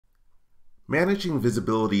Managing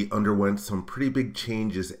visibility underwent some pretty big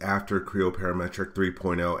changes after Creo Parametric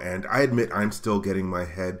 3.0, and I admit I'm still getting my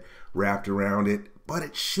head wrapped around it, but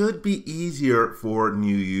it should be easier for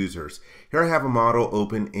new users. Here I have a model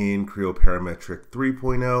open in Creo Parametric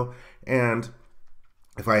 3.0, and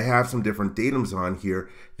if I have some different datums on here,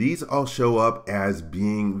 these all show up as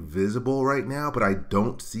being visible right now, but I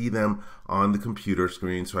don't see them on the computer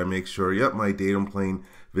screen. So I make sure, yep, my datum plane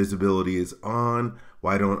visibility is on.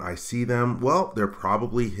 Why don't I see them? Well, they're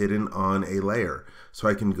probably hidden on a layer. So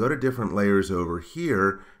I can go to different layers over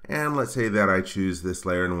here, and let's say that I choose this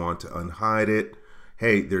layer and want to unhide it.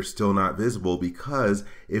 Hey, they're still not visible because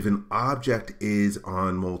if an object is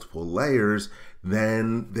on multiple layers,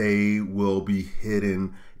 then they will be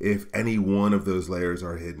hidden if any one of those layers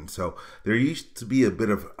are hidden. So there used to be a bit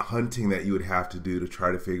of hunting that you would have to do to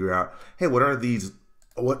try to figure out, hey,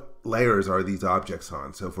 what layers are these objects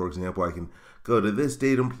on? So for example, I can go to this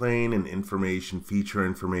datum plane and information, feature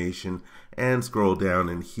information, and scroll down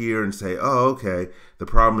in here and say, oh, okay, the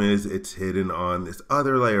problem is it's hidden on this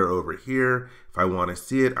other layer over here. If I want to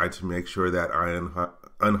see it, I have to make sure that I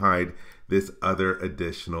unhide this other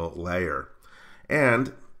additional layer.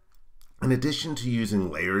 And in addition to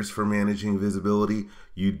using layers for managing visibility,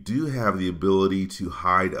 you do have the ability to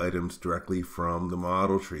hide items directly from the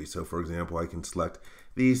model tree. So for example, I can select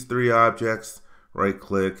these three objects, right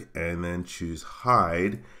click, and then choose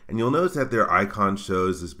hide. And you'll notice that their icon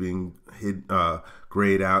shows as being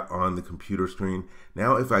grayed out on the computer screen.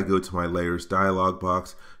 Now if I go to my layers dialog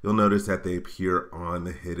box, you'll notice that they appear on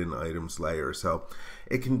the hidden items layer. So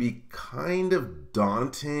it can be kind of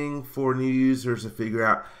daunting for new users to figure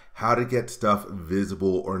out how to get stuff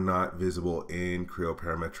visible or not visible in Creo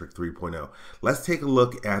Parametric 3.0. Let's take a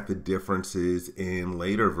look at the differences in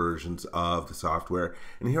later versions of the software.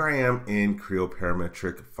 And here I am in Creo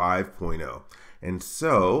Parametric 5.0. And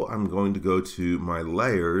so I'm going to go to my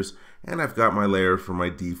layers, and I've got my layer for my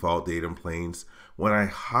default datum planes. When I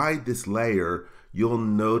hide this layer, you'll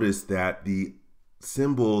notice that the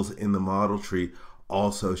symbols in the model tree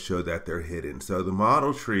also show that they're hidden. So the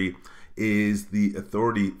model tree is the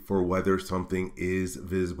authority for whether something is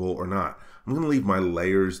visible or not. I'm going to leave my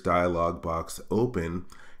layers dialog box open,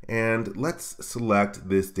 and let's select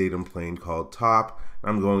this datum plane called top.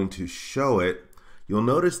 I'm going to show it. You'll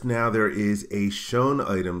notice now there is a shown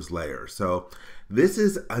items layer. So this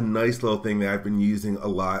is a nice little thing that I've been using a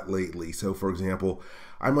lot lately. So for example,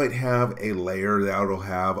 I might have a layer that will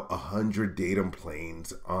have 100 datum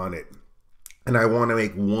planes on it, and I want to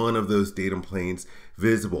make one of those datum planes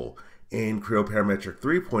visible. In Creo Parametric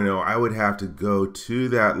 3.0, I would have to go to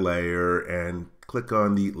that layer and click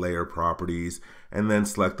on the layer properties and then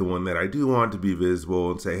select the one that I do want to be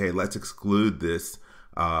visible and say, hey, let's exclude this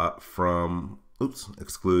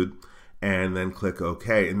exclude, and then click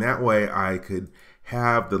OK. And that way I could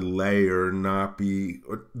have the layer not be,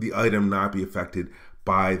 or the item not be affected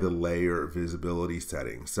by the layer visibility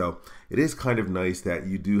settings. So it is kind of nice that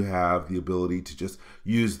you do have the ability to just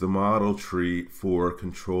use the model tree for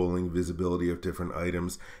controlling visibility of different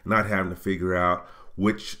items, not having to figure out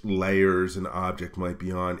which layers an object might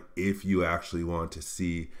be on if you actually want to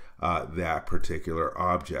see that particular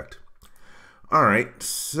object. All right,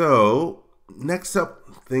 so next up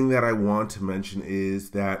thing that I want to mention is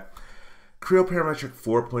that Creo Parametric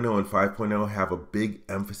 4.0 and 5.0 have a big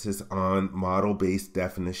emphasis on model-based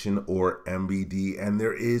definition, or MBD, and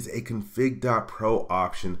there is a config.pro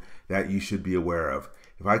option that you should be aware of.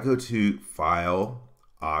 If I go to File,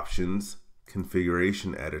 Options,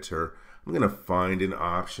 Configuration Editor, I'm going to find an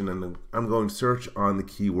option, and I'm going to search on the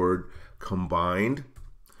keyword combined.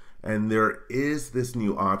 And there is this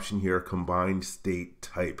new option here, combined state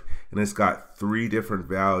type, and it's got 3 different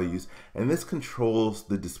values, and this controls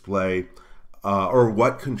the display or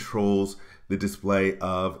what controls the display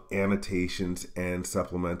of annotations and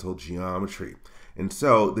supplemental geometry. And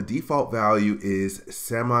so the default value is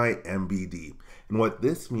semi-MBD. And what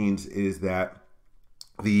this means is that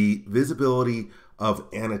the visibility of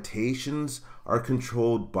annotations are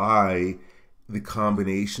controlled by the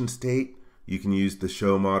combination state. You can use the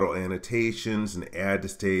show model annotations and add to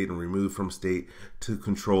state and remove from state to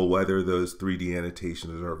control whether those 3D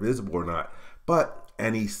annotations are visible or not. But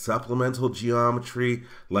any supplemental geometry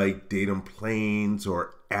like datum planes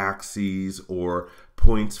or axes or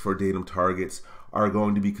points for datum targets are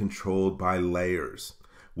going to be controlled by layers.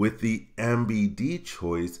 With the MBD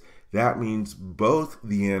choice, that means both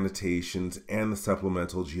the annotations and the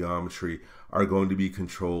supplemental geometry are going to be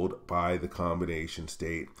controlled by the combination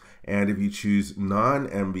state. And if you choose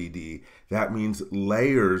non-MBD, that means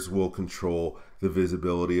layers will control the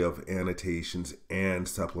visibility of annotations and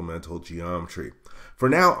supplemental geometry. For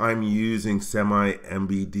now, I'm using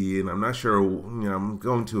semi-MBD, and I'm not sure, I'm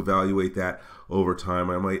going to evaluate that over time.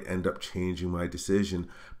 I might end up changing my decision.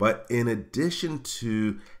 But in addition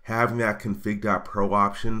to having that config.pro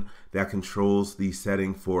option that controls the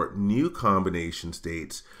setting for new combination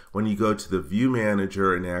states, when you go to the View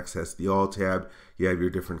Manager and access the All tab, you have your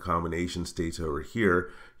different combination states over here.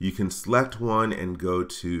 You can select one and go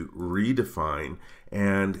to Redefine,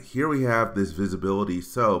 and here we have this visibility.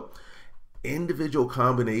 So individual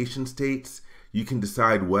combination states, you can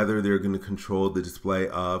decide whether they're going to control the display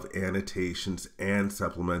of annotations and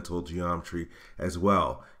supplemental geometry as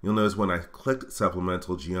well. You'll notice when I click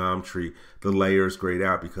supplemental geometry, the layer is grayed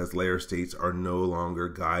out because layer states are no longer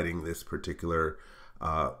guiding this particular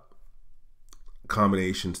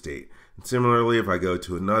combination state. And similarly, if I go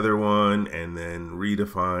to another one and then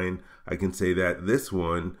redefine, I can say that this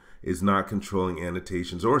one is not controlling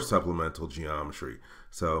annotations or supplemental geometry.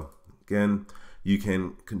 So again, you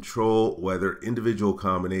can control whether individual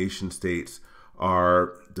combination states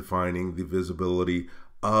are defining the visibility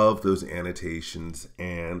of those annotations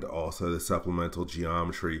and also the supplemental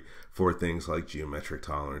geometry for things like geometric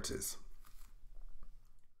tolerances.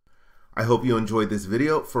 I hope you enjoyed this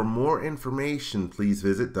video. For more information, please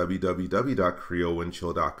visit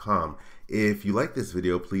www.creowindchill.com. If you like this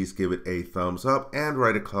video, please give it a thumbs up and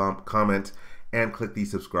write a comment and click the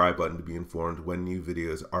subscribe button to be informed when new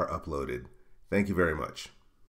videos are uploaded. Thank you very much.